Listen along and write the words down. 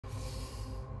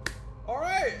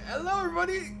Alright, hello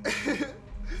everybody!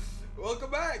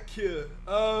 Welcome back!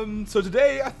 So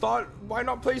today I thought, why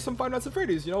not play some Five Nights at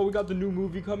Freddy's? You know, we got the new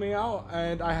movie coming out,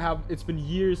 and it's been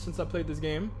years since I played this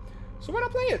game. So why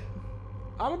not play it?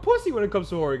 I'm a pussy when it comes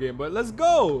to a horror game, but let's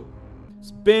go!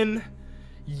 It's been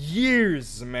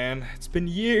years, man. It's been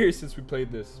years since we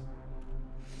played this.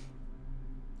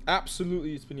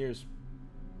 Absolutely, it's been years.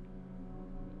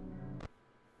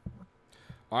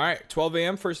 Alright, 12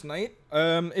 a.m. first night.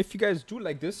 If you guys do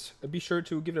like this, be sure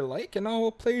to give it a like, and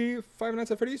I'll play Five Nights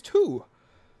at Freddy's 2.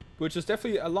 Which is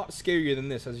definitely a lot scarier than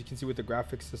this, as you can see with the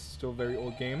graphics. This is still a very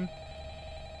old game.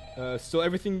 Still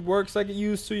everything works like it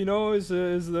used to, you know, is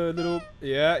the little,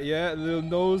 the little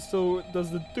nose, so it does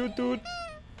the doot.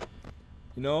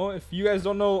 You know, if you guys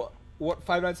don't know what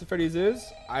Five Nights at Freddy's is,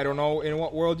 I don't know in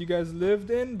what world you guys lived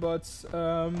in, but,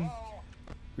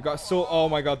 we got oh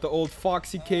my god, the old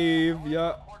Foxy cave,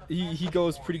 yeah, he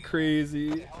goes pretty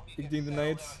crazy during the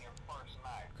nights.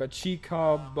 Got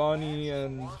Chica, Bonnie,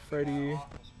 and Freddy.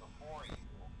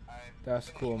 That's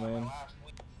cool, man.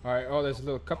 Alright, oh, there's a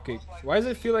little cupcake. Why does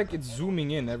it feel like it's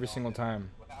zooming in every single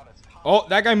time? Oh,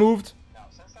 that guy moved!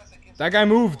 That guy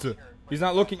moved! He's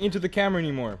not looking into the camera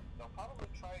anymore.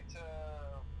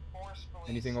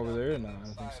 Anything over there? No, I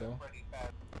don't think so.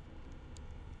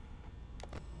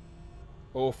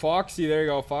 Oh, Foxy, there you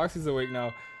go. Foxy's awake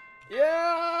now.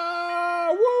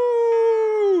 Yeah!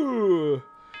 Woo!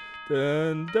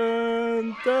 Dun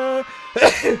dun dun.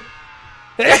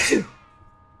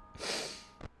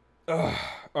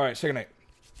 Alright, second night.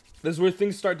 This is where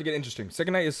things start to get interesting.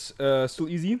 Second night is still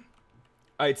easy,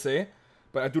 I'd say.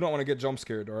 But I do not want to get jump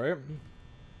scared, alright?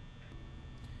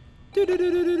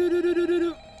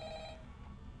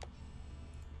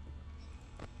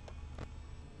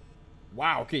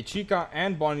 Wow, okay, Chica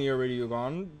and Bonnie are already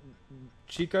gone.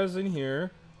 Chica's in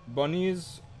here.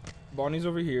 Bonnie's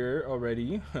over here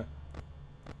already.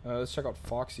 Let's check out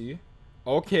Foxy.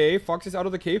 Okay, Foxy's out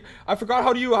of the cave. I forgot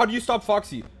how do you stop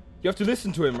Foxy? You have to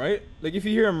listen to him, right? Like if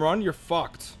you hear him run, you're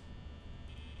fucked.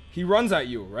 He runs at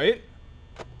you, right?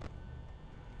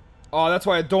 Oh, that's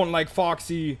why I don't like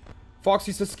Foxy.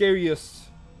 Foxy's the scariest.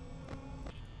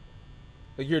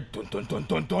 Like you're dun dun dun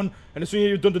dun dun, and as soon as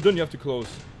you dun dun dun, you have to close.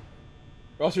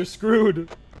 Or else you're screwed.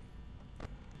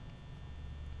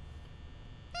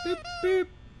 Beep, beep.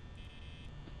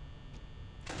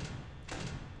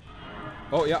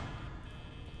 Oh, yeah.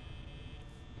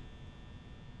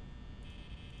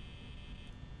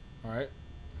 Alright.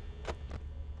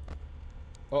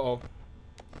 Uh-oh.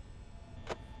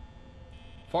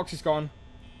 Foxy's gone.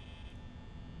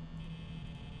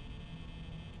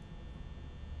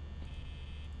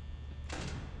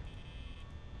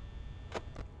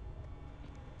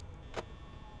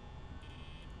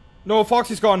 No,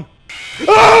 Foxy's gone.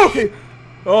 Oh, okay.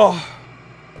 Oh.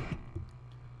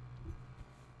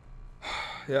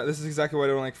 Yeah, this is exactly why I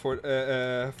don't like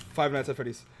Five Nights at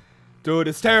Freddy's. Dude,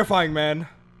 it's terrifying, man.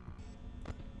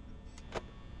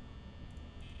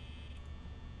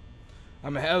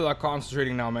 I'm hella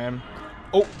concentrating now, man.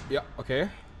 Oh, yeah, okay.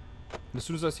 As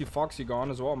soon as I see Foxy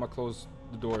gone as well, I'm gonna close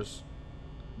the doors.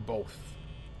 Both.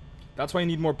 That's why I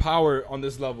need more power on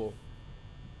this level.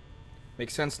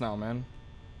 Makes sense now, man.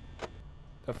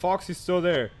 The Foxy's still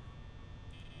there.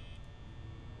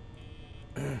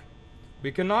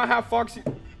 We cannot have Foxy.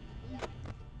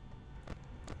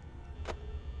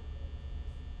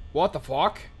 What the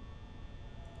fuck?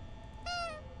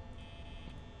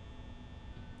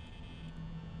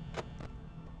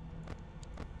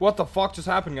 What the fuck just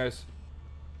happened, guys?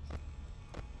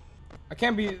 I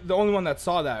can't be the only one that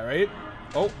saw that, right?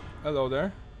 Oh, hello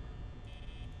there.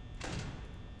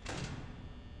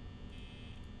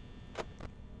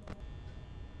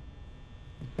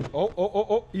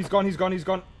 Oh, he's gone.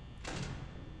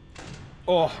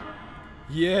 Oh,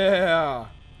 yeah.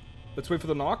 Let's wait for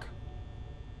the knock.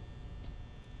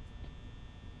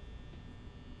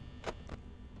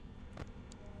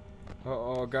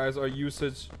 Uh-oh, guys, our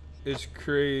usage is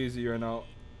crazy right now.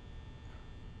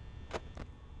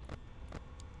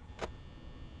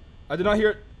 I did not hear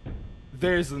it.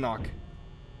 There's the knock.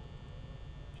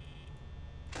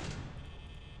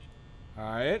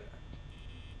 Alright.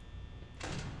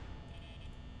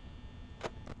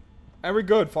 And we're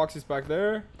good. Foxy's back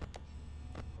there.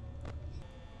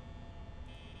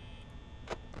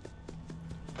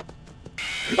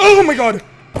 Oh my god!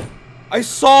 I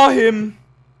saw him!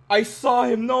 No, it's 5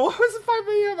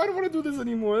 a.m. I don't want to do this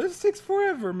anymore. This takes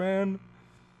forever, man.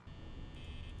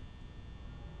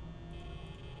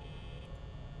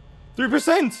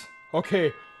 3%!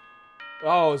 Okay.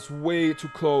 Oh, it's way too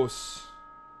close.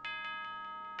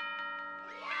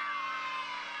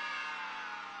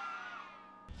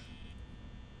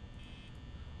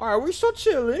 Alright, we're still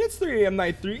chilling. It's 3 a.m.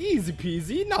 night 3. Easy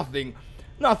peasy.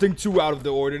 Nothing too out of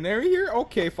the ordinary here.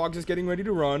 Okay, Fox is getting ready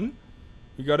to run.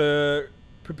 We gotta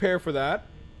prepare for that.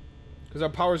 Because our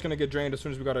power is gonna get drained as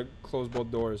soon as we gotta close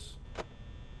both doors.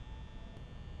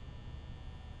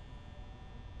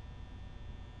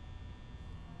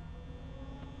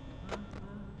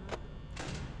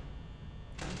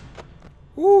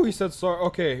 Ooh, he said sorry.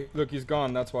 Okay, look, he's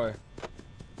gone. That's why.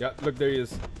 Yeah, look, there he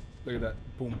is. Look at that.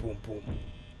 Boom, boom, boom.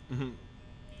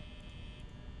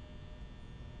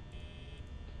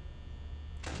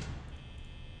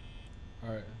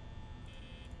 Alright.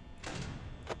 I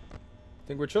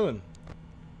think we're chilling.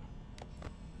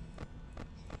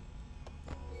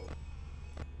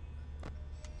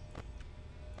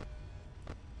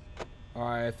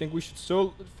 Alright, I think we should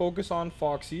still focus on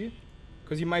Foxy.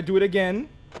 Because he might do it again.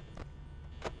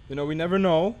 You know, we never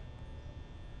know.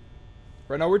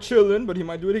 Right now we're chilling, but he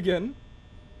might do it again.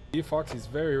 Foxy's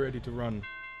very ready to run.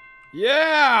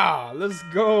 Yeah! Let's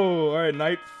go! Alright,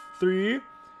 night 3.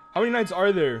 How many nights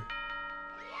are there?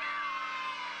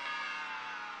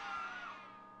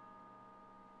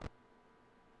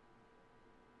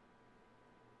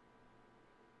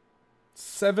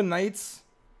 Seven nights.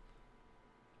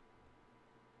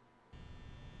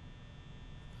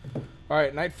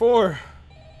 Alright, night 4.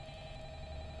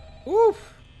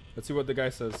 Oof. Let's see what the guy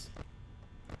says.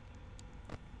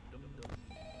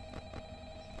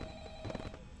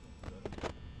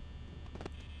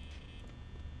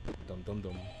 Dum dum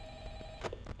dum.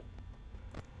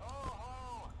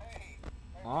 Oh, hey.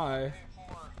 Hi.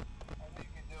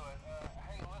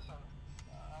 Hey, listen.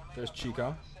 There's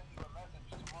Chica. Send you a message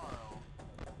tomorrow.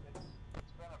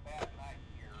 It's been a bad night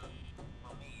here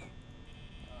for me.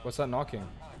 What's that knocking? I'm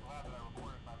kind of glad that I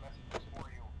recorded my messages for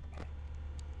you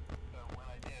when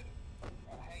I did.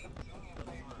 Hey, do me a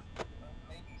favor.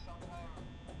 Maybe sometime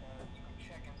you can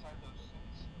check inside those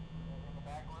suits in the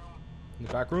back room. In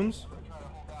the back rooms? I'm gonna try to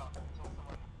hold out until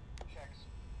someone checks.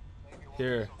 Maybe it won't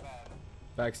Here. be so bad.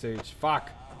 Backstage.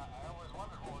 Fuck. I always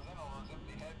wondered what was in all those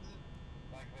empty heads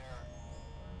back there.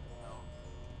 You know.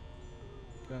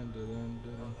 Dun, dun, dun,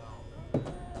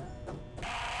 dun.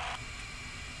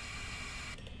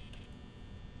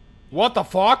 What the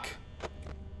fuck?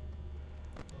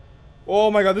 Oh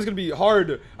my god, this is gonna be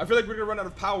hard. I feel like we're gonna run out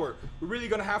of power. We're really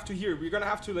gonna have to here. We're gonna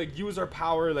have to like use our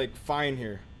power like fine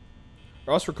here.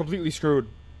 Or else we're completely screwed.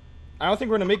 I don't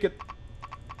think we're gonna make it.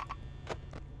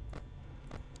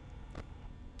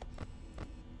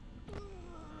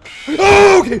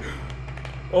 Oh, okay.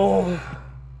 Oh.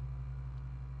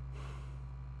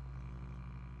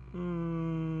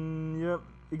 Yep.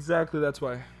 Exactly. That's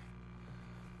why.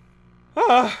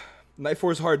 Ah. Night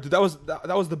 4 is hard, dude. That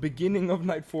was the beginning of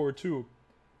night 4 too,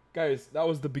 guys. That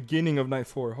was the beginning of night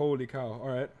 4. Holy cow! All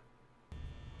right.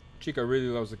 Chica really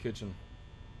loves the kitchen.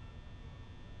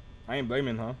 I ain't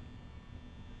blaming, huh?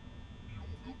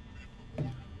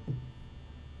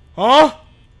 Huh?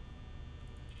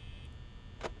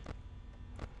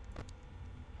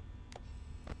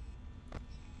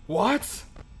 What?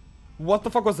 What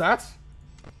the fuck was that?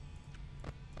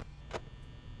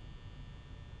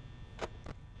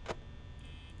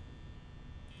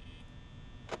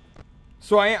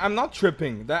 So I'm not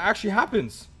tripping. That actually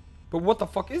happens. But what the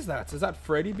fuck is that? Is that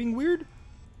Freddy being weird?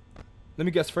 Let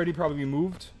me guess. Freddy probably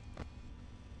moved.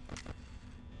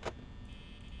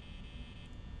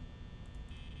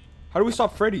 How do we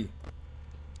stop Freddy?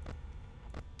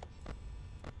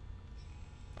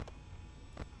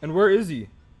 And where is he?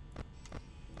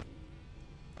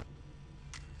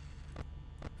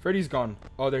 Freddy's gone.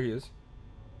 Oh, there he is.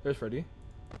 There's Freddy.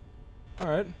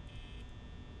 Alright.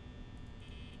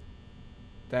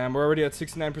 Damn, we're already at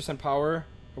 69% power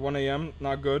at 1 a.m.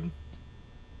 Not good.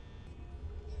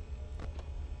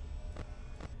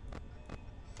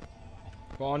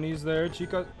 Bonnie's there.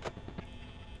 Chica.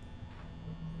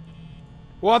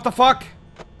 What the fuck?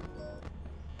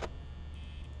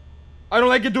 I don't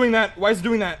like it doing that. Why is it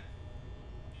doing that?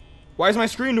 Why is my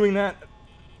screen doing that?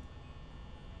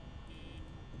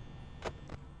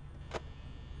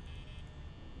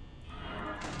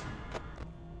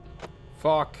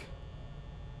 Fuck.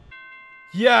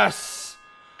 Yes!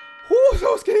 Whew, that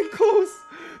was getting close.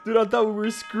 Dude, I thought we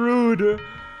were screwed.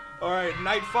 Alright,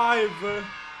 night 5.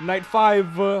 Night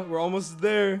 5. We're almost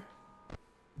there.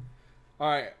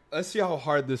 Alright, let's see how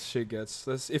hard this shit gets.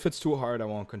 If it's too hard, I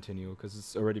won't continue because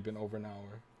it's already been over an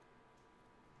hour.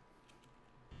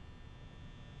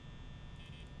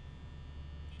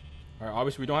 Alright,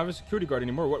 obviously we don't have a security guard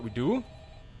anymore. What, we do?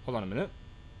 Hold on a minute.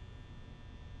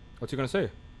 What's he gonna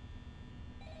say?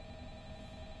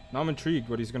 Now I'm intrigued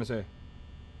what he's gonna say.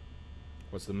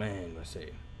 What's the man gonna say?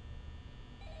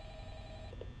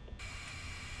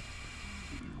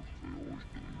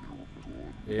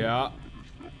 Yeah.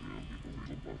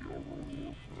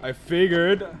 I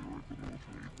figured.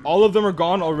 All of them are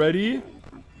gone already.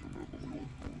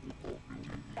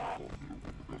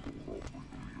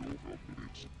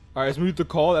 Alright, let's mute the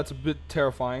call. That's a bit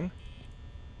terrifying.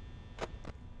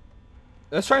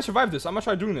 Let's try and survive this. I'm gonna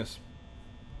try doing this.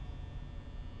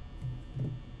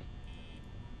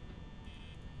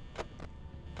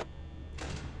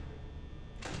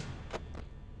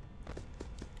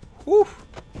 Whew.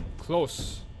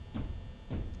 Close.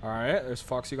 Alright, there's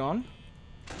Foxy gone.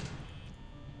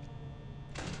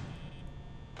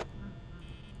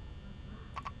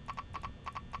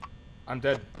 I'm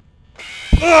dead.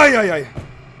 Ay, ay, ay.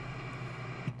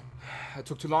 I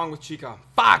took too long with Chica.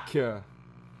 Fuck!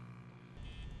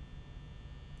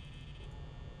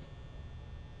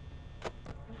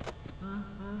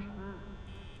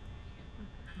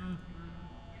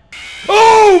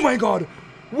 Oh my god!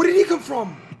 Where did he come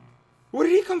from? Where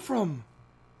did he come from?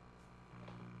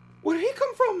 Where did he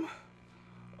come from?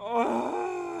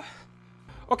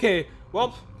 Okay,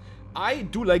 well, I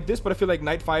do like this, but I feel like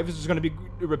Night 5 is just going to be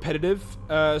repetitive.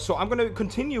 So I'm going to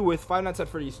continue with Five Nights at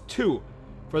Freddy's 2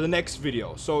 for the next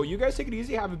video. So you guys take it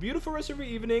easy. Have a beautiful rest of your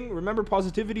evening. Remember,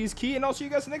 positivity is key. And I'll see you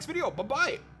guys in the next video.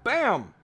 Bye-bye. Bam!